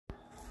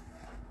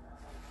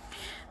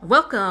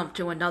Welcome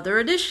to another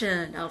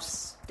edition of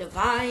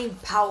Divine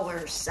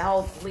Power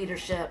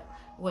Self-Leadership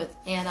with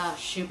Anna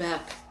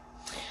Schubeck.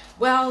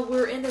 Well,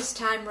 we're in this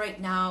time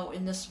right now,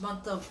 in this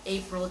month of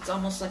April. It's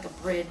almost like a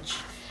bridge.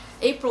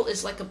 April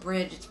is like a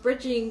bridge. It's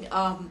bridging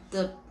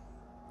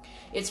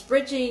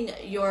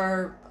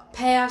your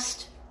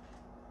past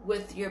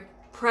with your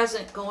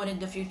present going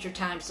into future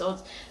time. So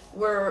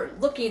we're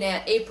looking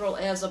at April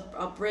as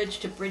a bridge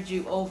to bridge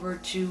you over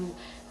to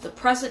the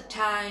present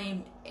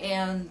time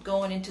and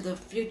going into the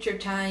future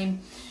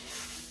time,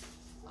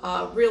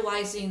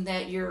 realizing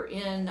that you're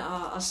in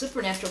a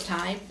supernatural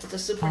time. It's a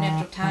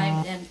supernatural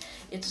time, and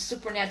it's a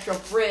supernatural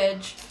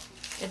bridge.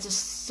 It's a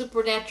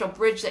supernatural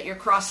bridge that you're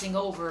crossing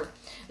over.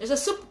 It's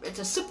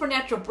a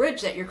supernatural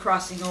bridge that you're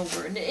crossing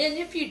over, and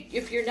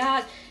if you're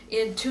not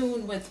in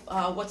tune with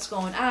what's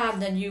going on,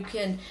 then you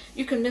can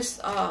miss.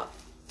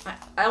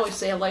 I always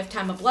say a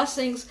lifetime of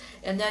blessings,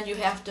 and then you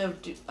have to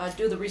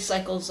do the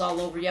recycles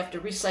all over. You have to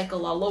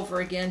recycle all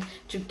over again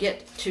to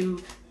get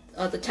to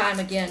the time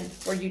again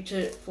for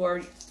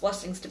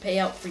blessings to pay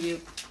out for you.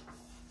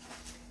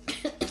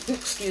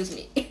 Excuse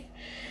me.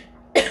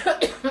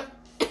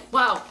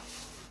 Wow.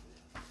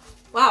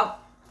 I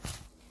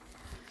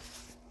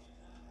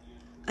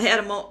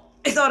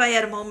thought I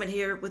had a moment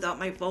here without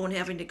my phone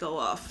having to go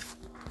off.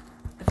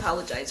 I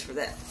apologize for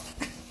that.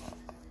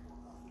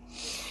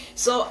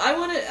 So I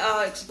want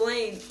to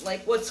explain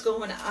what's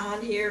going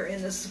on here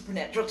in this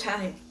supernatural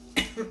time.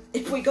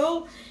 If we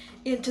go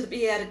into the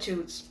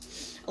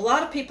Beatitudes, a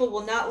lot of people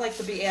will not like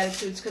the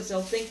Beatitudes because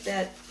they'll think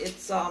that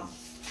it's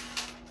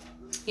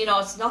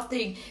it's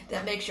nothing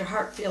that makes your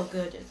heart feel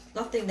good. It's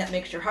nothing that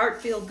makes your heart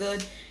feel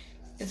good,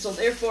 and so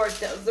therefore it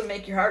doesn't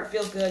make your heart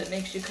feel good. It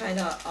makes you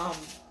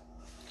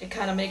it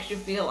kind of makes you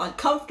feel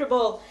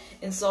uncomfortable,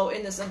 and so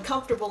in this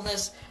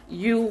uncomfortableness,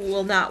 you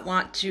will not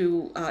want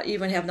to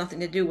even have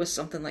nothing to do with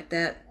something like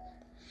that.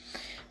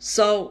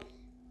 So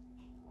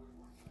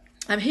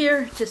I'm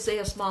here to say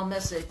a small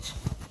message,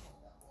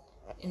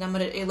 and I'll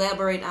be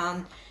elaborating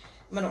on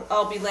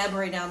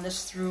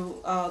this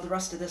through the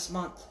rest of this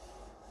month.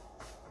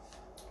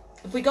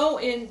 If we go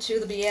into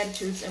the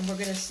Beatitudes, and we're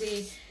going to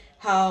see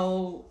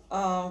how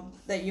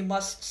that you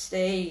must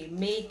stay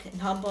meek and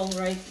humble,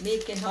 right?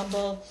 Meek and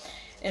humble,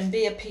 and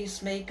be a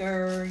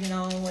peacemaker,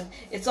 and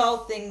it's all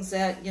things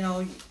that,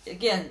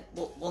 again,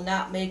 will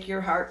not make your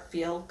heart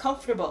feel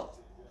comfortable.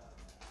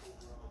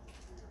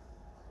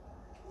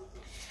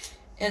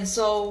 And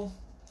so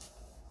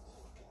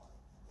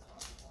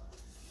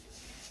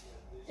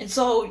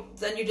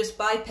then you just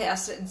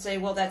bypass it and say,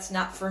 well, that's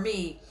not for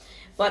me.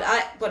 But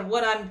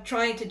what I'm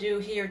trying to do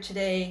here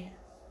today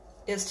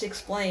is to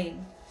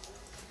explain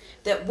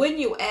that when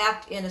you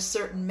act in a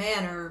certain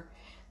manner,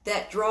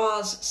 that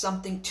draws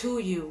something to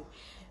you.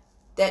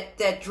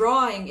 That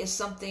drawing is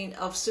something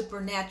of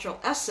supernatural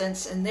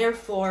essence, and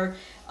therefore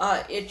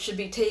it should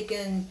be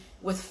taken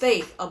with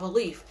faith, a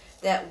belief,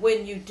 that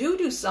when you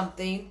do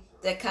something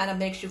that kind of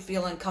makes you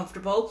feel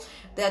uncomfortable,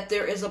 that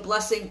there is a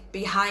blessing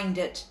behind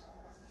it.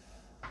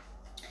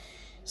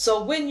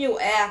 So when you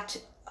act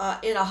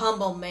in a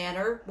humble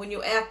manner, when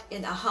you act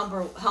in a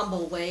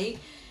humble way,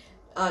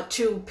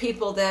 to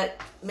people that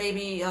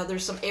maybe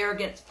there's some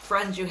arrogant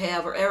friends you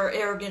have or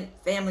arrogant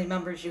family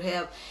members you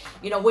have,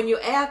 when you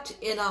act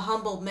in a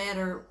humble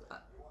manner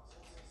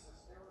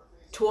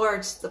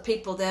towards the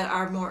people that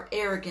are more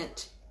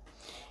arrogant,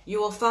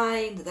 you will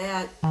find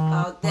that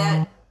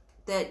that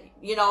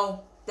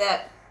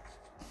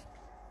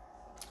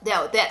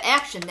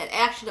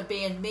action of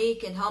being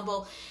meek and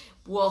humble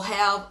will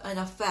have an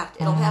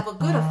effect. It'll have a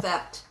good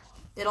effect.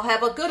 It'll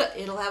have a good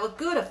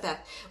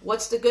effect.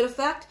 What's the good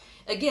effect?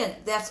 Again,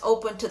 that's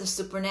open to the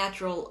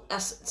supernatural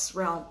essence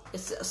realm.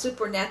 It's a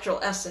supernatural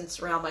essence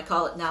realm, I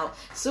call it now.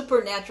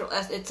 Supernatural.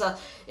 It's a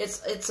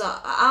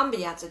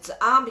ambiance. It's an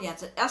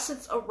ambiance, an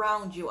essence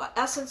around you, an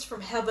essence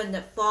from heaven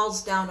that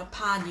falls down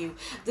upon you.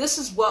 This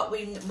is what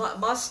we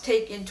must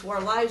take into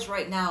our lives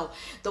right now.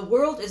 The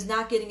world is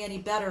not getting any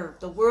better.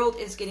 The world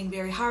is getting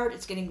very hard.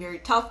 It's getting very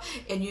tough,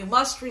 and you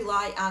must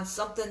rely on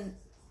something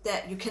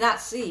that you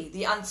cannot see,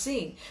 the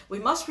unseen. We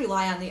must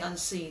rely on the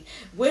unseen.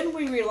 When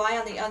we rely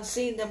on the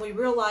unseen, then we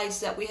realize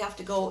that we have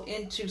to go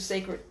into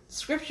sacred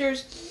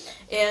scriptures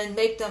and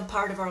make them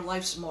part of our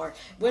lives more.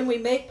 When we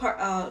make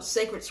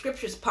sacred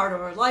scriptures part of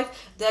our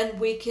life, then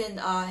we can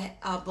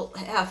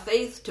have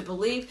faith to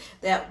believe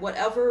that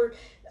whatever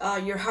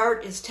your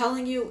heart is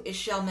telling you, it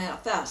shall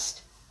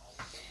manifest.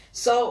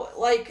 So,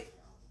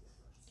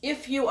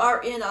 if you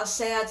are in a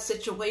sad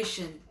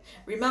situation,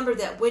 remember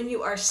that when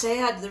you are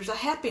sad, there's a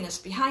happiness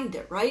behind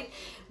it, right?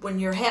 When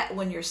you're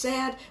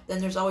sad, then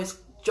there's always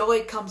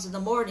joy comes in the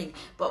morning.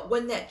 But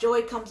when that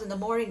joy comes in the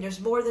morning, there's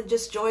more than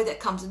just joy that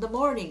comes in the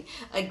morning.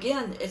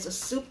 Again, it's a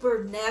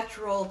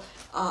supernatural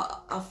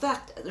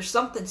effect. There's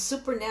something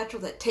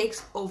supernatural that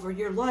takes over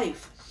your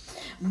life.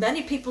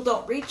 Many people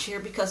don't reach here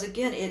because,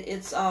 again,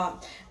 it's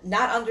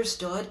not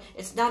understood.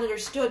 It's not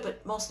understood,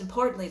 but most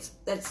importantly,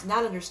 it's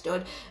not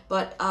understood.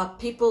 But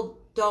people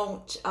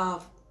don't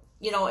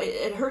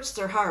it hurts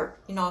their heart.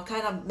 It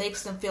kind of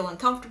makes them feel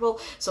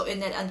uncomfortable. So in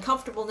that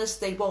uncomfortableness,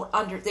 they won't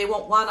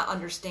want to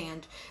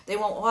understand. They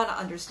won't want to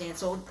understand.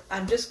 So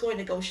I'm just going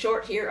to go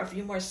short here, a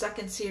few more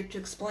seconds here to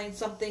explain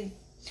something,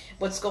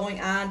 what's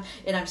going on.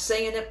 And I'm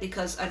saying it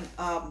because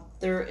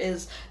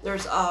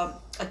there's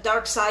a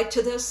dark side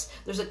to this.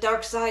 There's a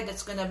dark side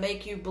that's going to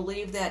make you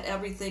believe that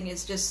everything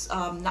is just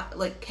not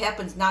like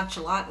happens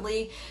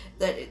nonchalantly.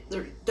 That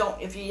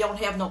if you don't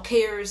have no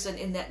cares, and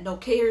in that no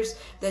cares,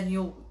 then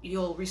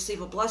you'll receive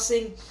a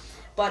blessing.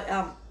 But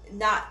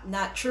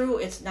not true.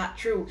 It's not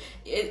true.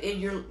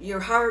 Your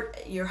heart,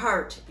 your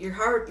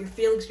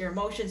feelings, your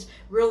emotions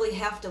really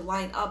have to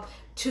line up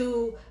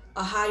to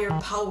a higher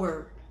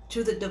power,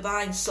 to the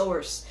divine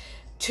source,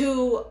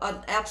 to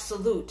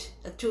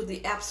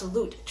the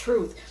absolute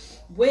truth.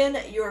 When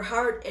your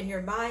heart and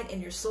your mind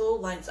and your soul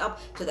lines up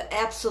to the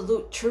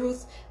absolute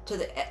truth, to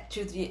the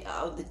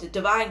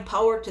divine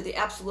power, to the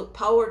absolute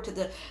power, to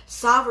the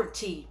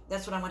sovereignty.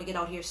 That's what I want to get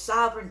out here.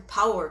 Sovereign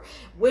power.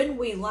 When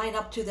we line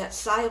up to that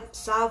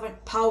sovereign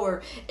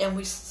power and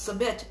we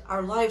submit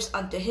our lives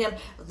unto Him,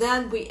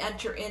 then we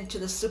enter into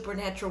the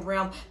supernatural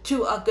realm,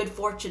 to a good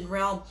fortune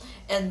realm,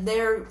 and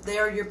there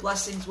your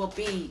blessings will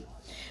be.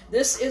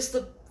 This is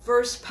the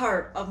first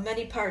part of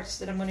many parts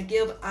that I'm going to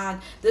give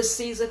on this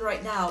season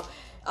right now.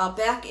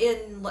 Back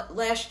in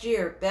last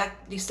year,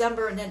 back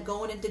December, and then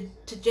going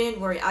into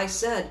January, I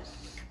said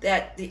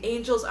that the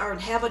angels are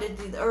inhabiting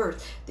the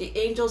earth. The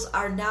angels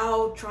are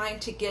now trying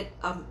to get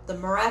the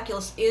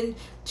miraculous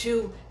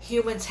into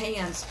humans'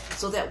 hands,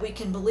 so that we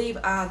can believe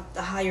on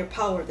the higher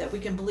power, that we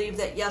can believe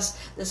that, yes,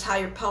 this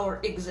higher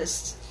power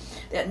exists,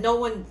 that no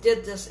one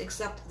did this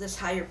except this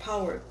higher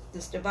power,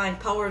 this divine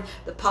power,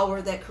 the power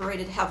that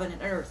created heaven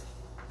and earth.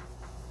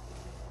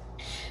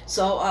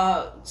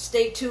 So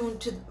stay tuned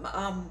to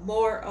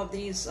more of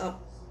these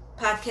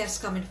podcasts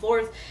coming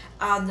forth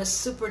on the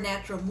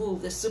supernatural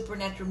move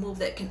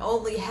that can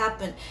only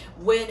happen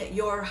when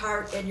your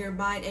heart and your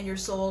mind and your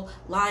soul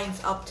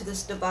lines up to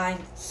this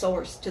divine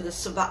source, to the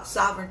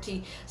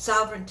sovereignty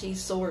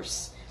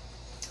source.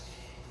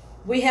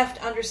 We have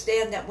to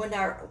understand that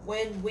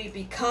when we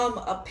become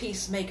a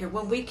peacemaker,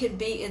 when we can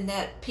be in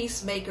that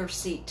peacemaker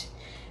seat,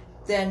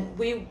 then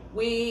we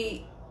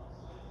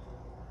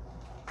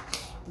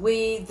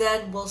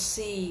then will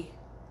see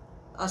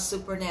a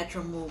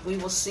supernatural move. We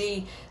will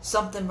see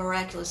something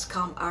miraculous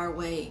come our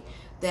way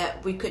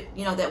that we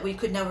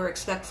could never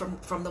expect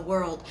from the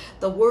world.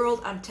 The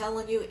world, I'm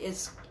telling you,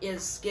 is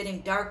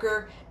getting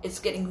darker. It's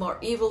getting more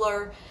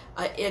eviler.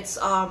 It's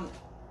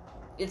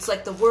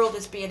like the world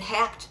is being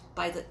hacked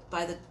by the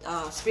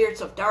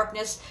spirits of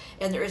darkness,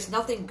 and there is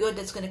nothing good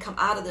that's going to come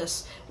out of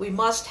this. We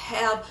must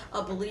have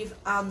a belief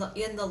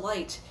in the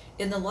light,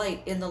 in the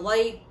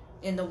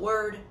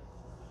Word,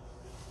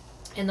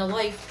 in the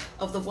life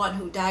of the one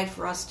who died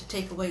for us to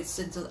take away the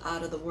sins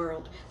out of the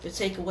world, to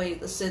take away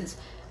the sins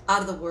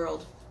out of the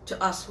world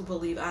to us who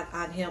believe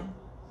on Him.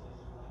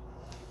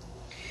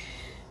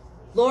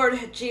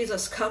 Lord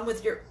Jesus, come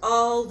with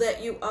all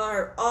that you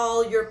are,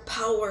 all your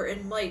power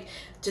and might,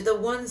 to the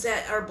ones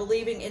that are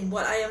believing in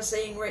what I am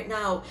saying right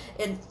now,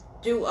 and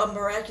do a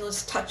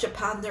miraculous touch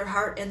upon their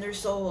heart and their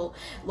soul.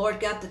 Lord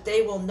God, that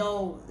they will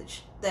know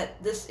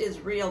that this is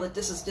real, that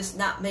this is just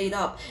not made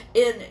up.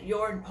 In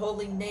your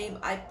holy name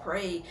I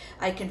pray.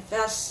 I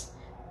confess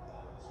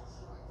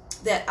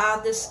that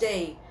on this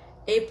day,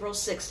 April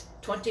 6th,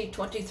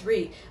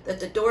 2023, that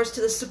the doors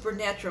to the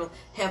supernatural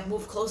have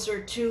moved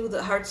closer to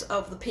the hearts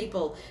of the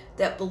people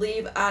that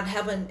believe on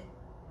heaven,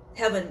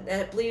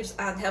 that believes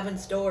on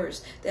heaven's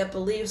doors, that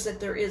believes that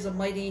there is a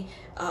mighty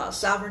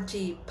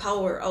sovereignty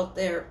power out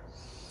there.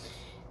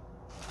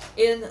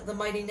 In the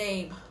mighty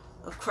name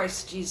of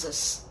Christ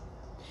Jesus,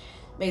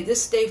 may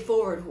this day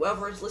forward,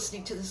 whoever is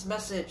listening to this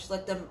message,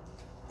 let them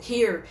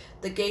hear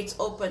the gates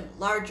open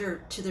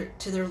larger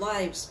to their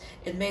lives,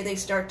 and may they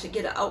start to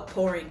get an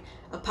outpouring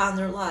upon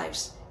their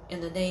lives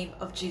in the name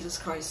of Jesus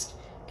Christ.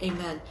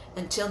 Amen.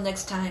 Until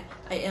next time,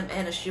 I am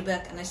Anna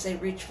Schubeck, and I say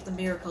reach for the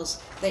miracles.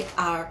 They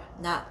are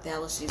not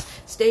fallacies.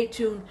 Stay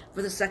tuned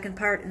for the second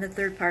part and the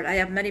third part. I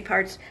have many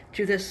parts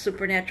to this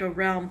supernatural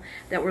realm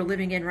that we're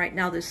living in right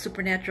now, this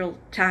supernatural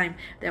time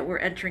that we're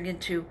entering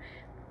into.